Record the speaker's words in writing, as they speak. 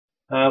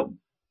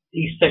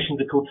These sessions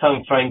are called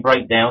time frame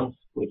breakdowns,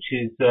 which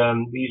is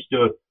we used to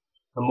do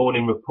a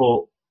morning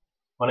report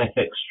on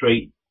FX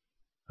Street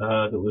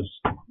that was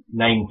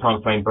named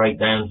time frame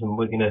breakdowns, and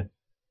we're going to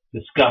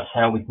discuss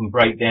how we can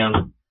break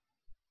down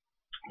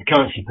the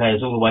currency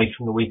pairs all the way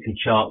from the weekly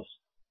charts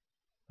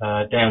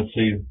down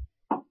to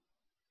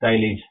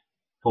dailies,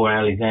 4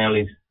 hourlies,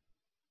 hourlies,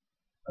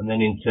 and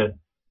then into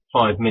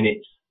 5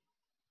 minutes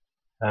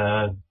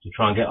to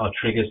try and get our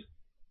triggers.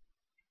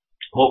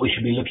 What we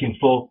should be looking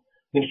for.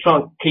 I'm going to try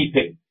and keep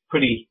it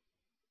pretty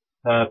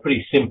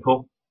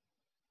simple.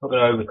 Not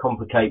going to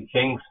overcomplicate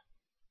things.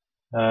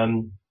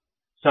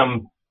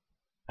 Some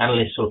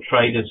analysts or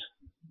traders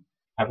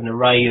have an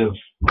array of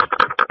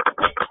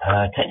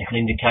technical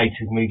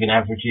indicators, moving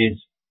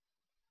averages,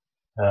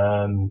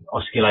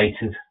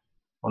 oscillators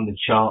on the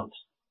charts.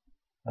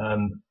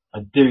 I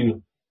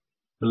do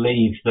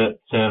believe that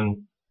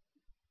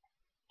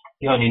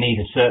you only need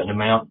a certain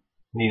amount.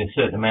 You need a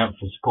certain amount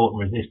for support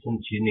and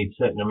resistance. You need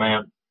a certain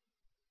amount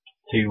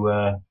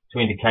to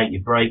indicate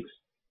your breaks.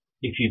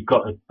 If you've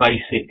got a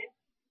basic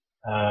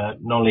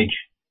knowledge,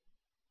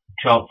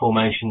 chart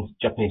formations,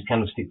 Japanese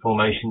candlestick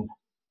formations,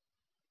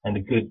 and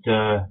a good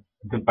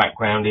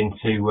background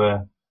into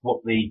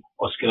what the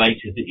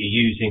oscillators that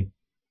you're using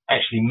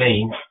actually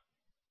mean,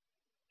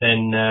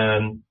 then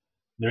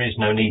there is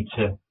no need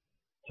to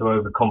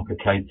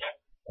overcomplicate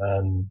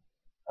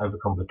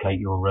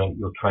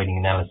your trading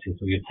analysis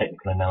or your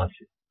technical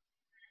analysis.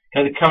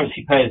 Okay, the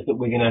currency pairs that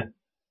we're going to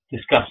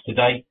discuss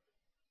today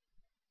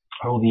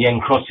are all the yen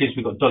crosses.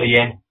 We've got dollar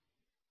yen,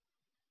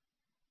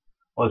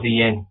 Aussie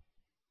yen,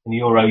 and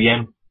euro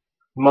yen.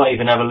 We might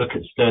even have a look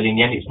at sterling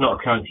yen. It's not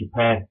a currency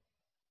pair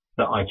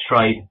that I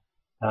trade,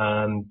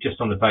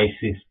 just on the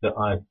basis that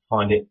I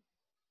find it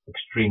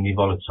extremely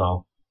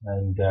volatile.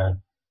 And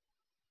I'm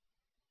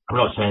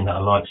not saying that I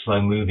like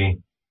slow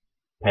moving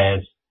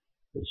pairs,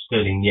 but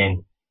sterling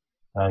yen,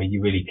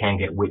 you really can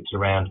get whipped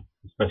around,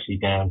 especially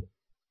down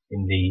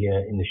in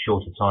the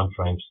shorter time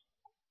frames.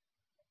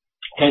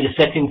 Okay, the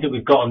settings that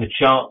we've got on the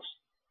charts,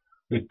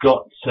 we've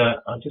got,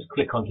 I'll just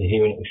click onto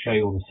here and it will show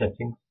you all the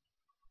settings.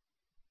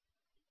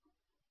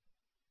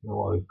 I don't know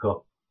why we've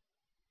got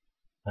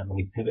that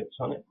many pivots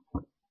on it.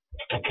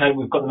 Okay,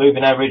 we've got the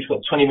moving average, we've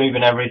got 20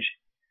 moving average,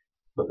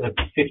 we've got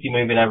the 50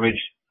 moving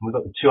average, and we've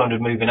got the 200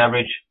 moving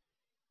average.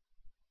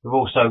 We've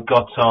also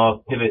got our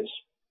pivots,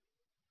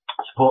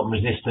 support and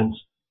resistance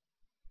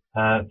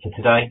for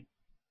today.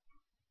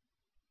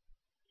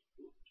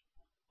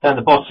 Down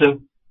the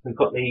bottom, we've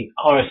got the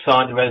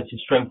RSI, the relative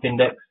strength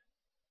index,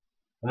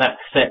 and that's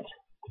set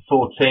to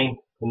 14,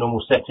 the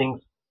normal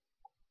settings.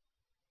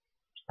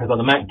 We've got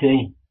the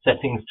MACD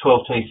settings,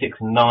 12, 26,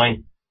 and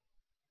 9.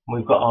 And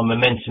we've got our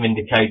momentum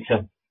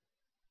indicator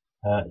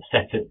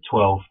set at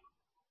 12.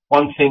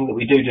 One thing that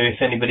we do,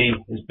 if anybody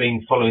has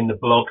been following the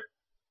blog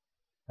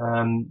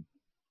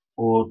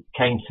or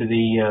came to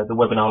the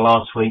webinar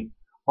last week,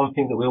 one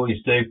thing that we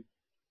always do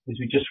is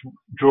we just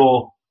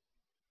draw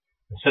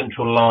a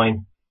central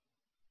line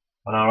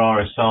on our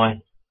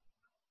RSI.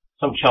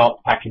 Some chart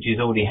packages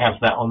already have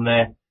that on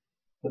there,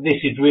 but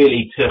this is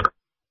really to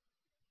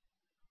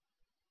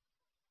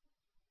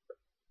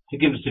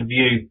give us a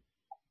view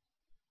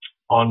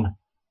on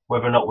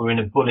whether or not we're in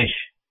a bullish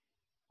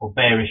or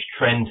bearish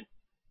trend.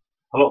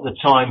 A lot of the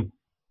time,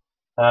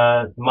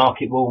 the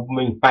market will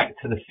move back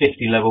to the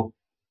 50 level,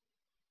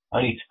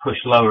 only to push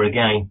lower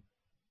again.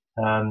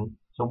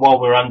 So while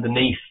we're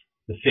underneath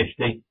the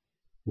 50,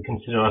 we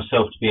consider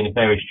ourselves to be in a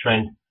bearish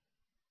trend.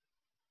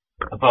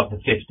 Above the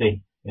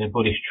 50, in a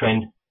bullish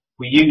trend.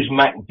 We use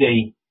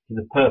MACD for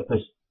the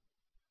purpose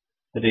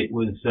that it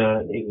was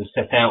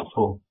set out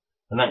for,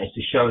 and that is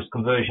to show us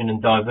conversion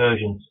and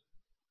divergence.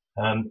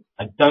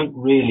 I don't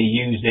really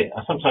use it.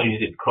 I sometimes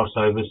use it for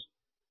crossovers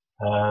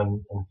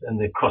and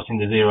the crossing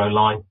the zero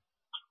line,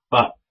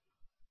 but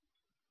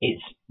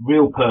its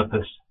real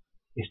purpose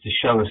is to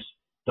show us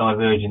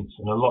divergence.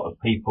 And a lot of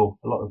people,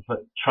 a lot of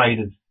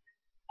traders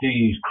do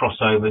use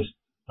crossovers.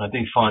 I do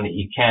find that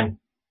you can.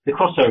 The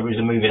crossover is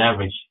a moving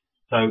average,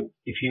 so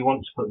if you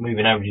want to put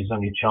moving averages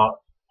on your chart,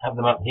 have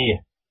them up here.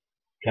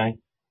 Okay,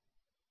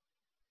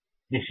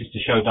 this is to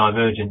show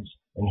divergence,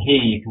 and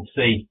here you can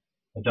see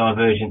a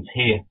divergence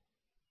here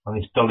on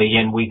this dollar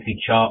yen weekly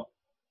chart.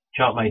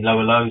 Chart made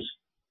lower lows.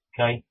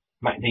 Okay,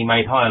 MACD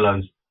made higher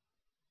lows.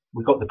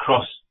 We got the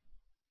cross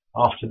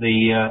after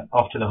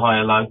the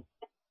higher low,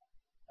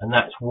 and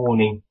that's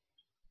warning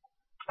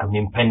of an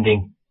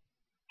impending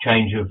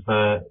change of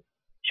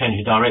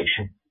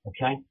direction.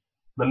 Okay.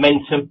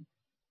 Momentum,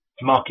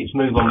 markets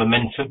move on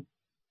momentum.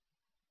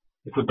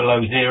 If we're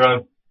below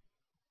zero,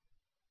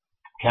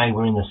 okay,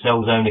 we're in the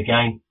sell zone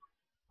again.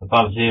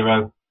 Above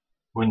zero,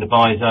 we're in the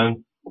buy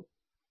zone.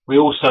 We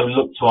also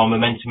look to our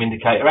momentum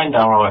indicator and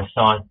our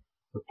RSI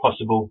for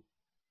possible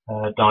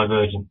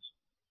divergence.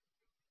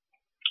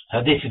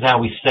 This is how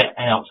we set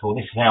out, or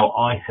this is how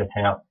I set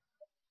out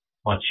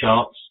my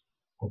charts.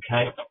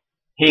 Okay,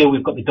 here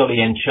we've got the dollar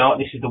yen chart.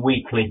 This is the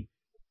weekly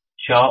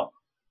chart.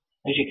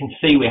 As you can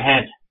see, we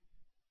had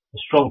a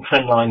strong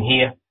trend line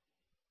here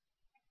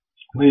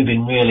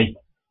moving really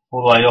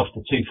all the way off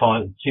the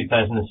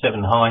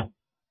 2007 high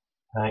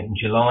in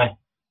July,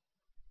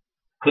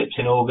 clips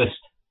in August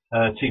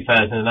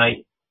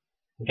 2008.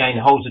 Again,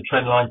 it holds the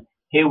trend line.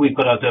 Here we've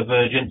got our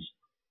divergence.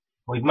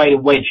 We've made a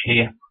wedge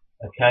here,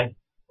 okay,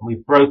 and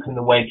we've broken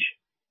the wedge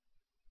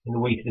in the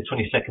week of the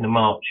 22nd of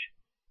March.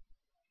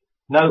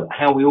 Note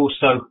how we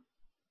also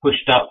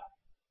pushed up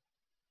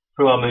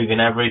through our moving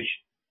average,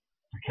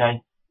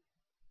 okay,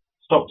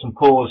 stopped and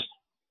paused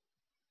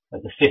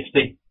at the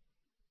 50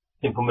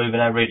 simple moving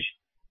average,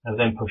 and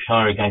then push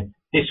higher again.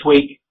 This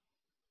week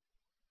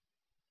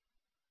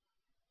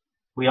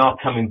we are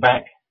coming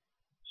back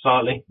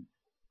slightly,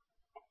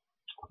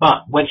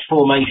 but wedge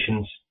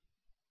formations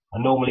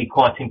are normally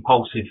quite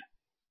impulsive,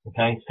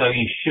 okay, so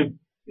you should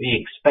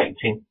be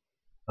expecting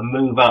a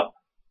move up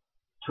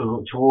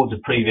towards the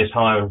previous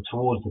high, or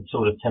towards the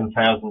sort of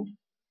 10,000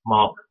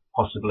 mark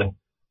possibly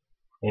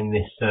in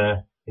this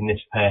pair.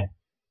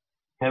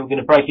 Okay, we're going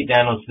to break it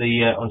down onto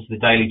the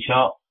daily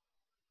chart.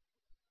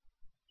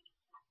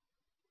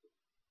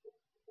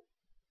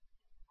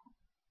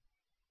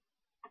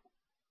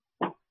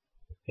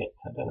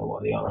 I don't know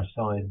what the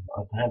RSI is.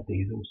 I've had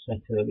these all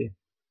set earlier.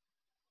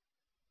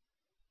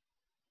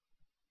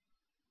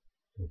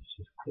 Let's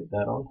just click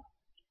that on.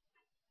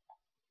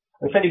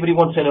 If anybody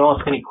wants to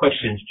ask any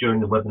questions during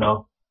the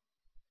webinar,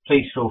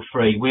 please feel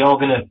free. We are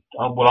going to,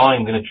 well, I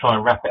am going to try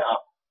and wrap it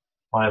up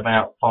by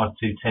about 5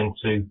 to 10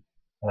 to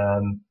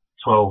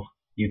 12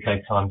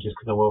 UK time, just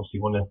because I obviously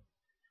want to,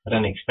 I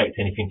don't expect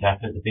anything to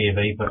happen at the B of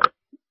E, but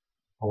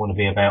I want to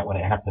be about when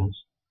it happens.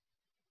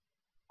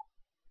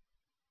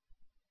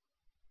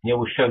 Yeah,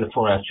 we'll show the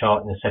 4-hour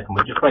chart in a second.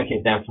 We'll just break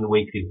it down from the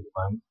weekly at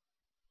the moment.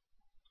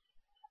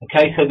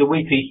 Okay, so the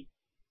weekly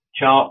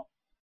chart,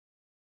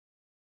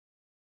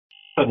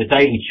 so the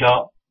daily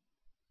chart,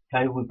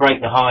 okay, we break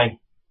the high,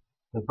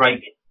 we break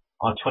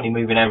our 20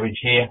 moving average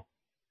here.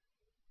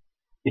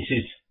 This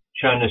is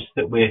showing us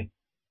that we're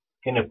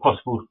going to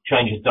possible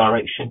change of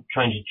direction,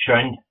 change of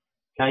trend,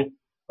 okay.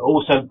 It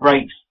also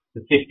breaks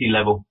the 50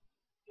 level,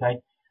 okay.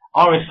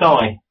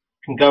 RSI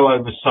can go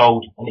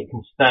oversold and it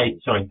can stay,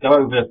 sorry, go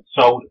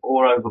oversold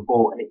or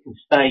overbought, and it can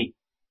stay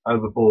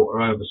overbought or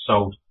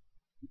oversold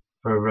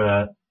for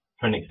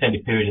an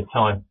extended period of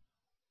time.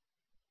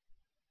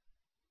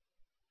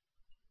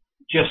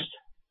 Just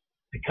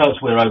because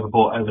we're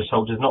overbought,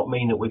 oversold does not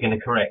mean that we're going to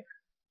correct,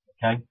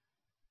 okay.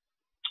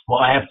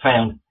 What I have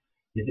found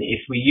is that if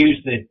we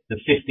use the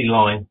 50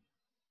 line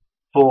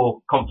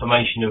for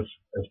confirmation of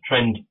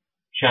trend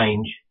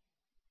change,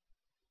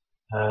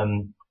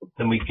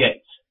 then we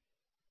get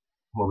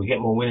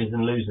more winners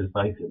than losers,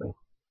 basically.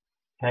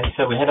 Okay,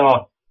 so we had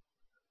our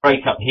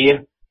break up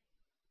here.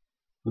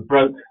 We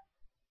broke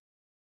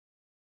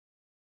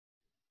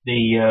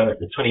the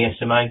 20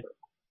 SMA,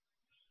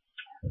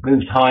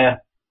 moved higher,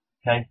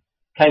 okay,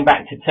 came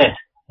back to test,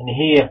 and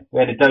here we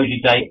had a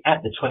doji day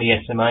at the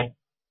 20 SMA,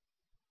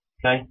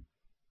 okay.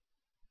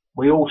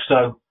 We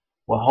also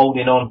were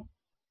holding on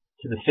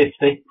to the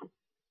 50.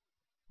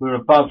 We were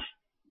above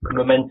the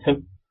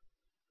momentum,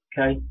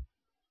 okay.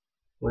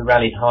 We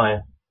rallied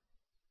higher.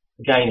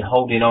 Again,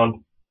 holding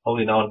on,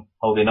 holding on,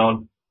 holding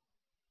on.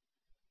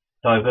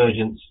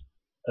 Divergence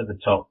at the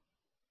top.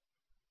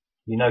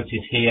 You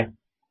notice here,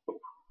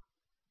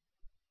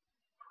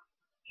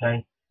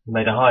 okay, we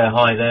made a higher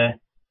high there,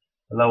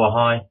 a lower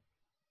high,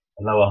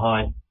 a lower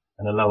high,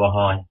 and a lower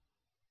high.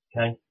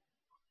 Okay,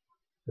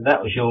 so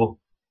that was your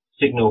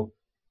signal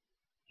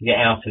to get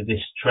out of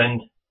this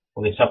trend,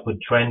 or this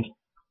upward trend.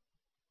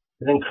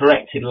 We then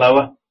corrected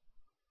lower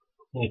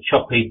in a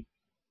choppy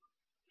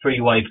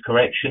three-wave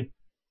correction.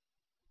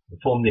 We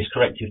formed this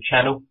corrective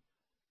channel.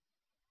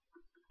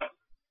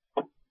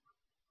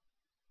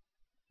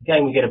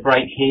 Again, we get a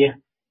break here.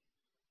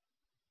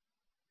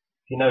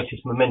 If you notice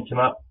momentum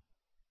up,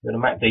 we've got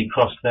a MACD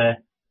cross there,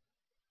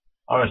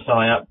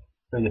 RSI up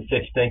through the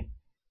 50,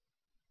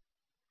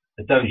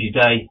 a doji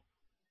day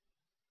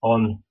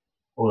on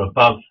or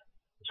above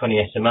the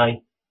 20 SMA,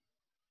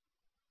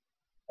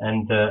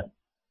 and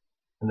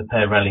the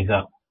pair rallies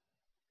up.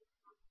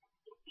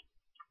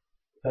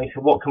 Okay,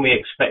 so what can we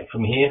expect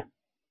from here?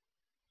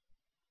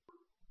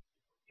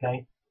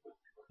 Okay,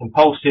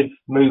 impulsive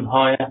move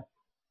higher,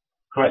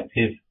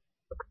 corrective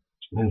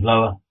move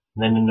lower,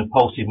 and then an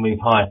impulsive move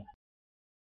higher.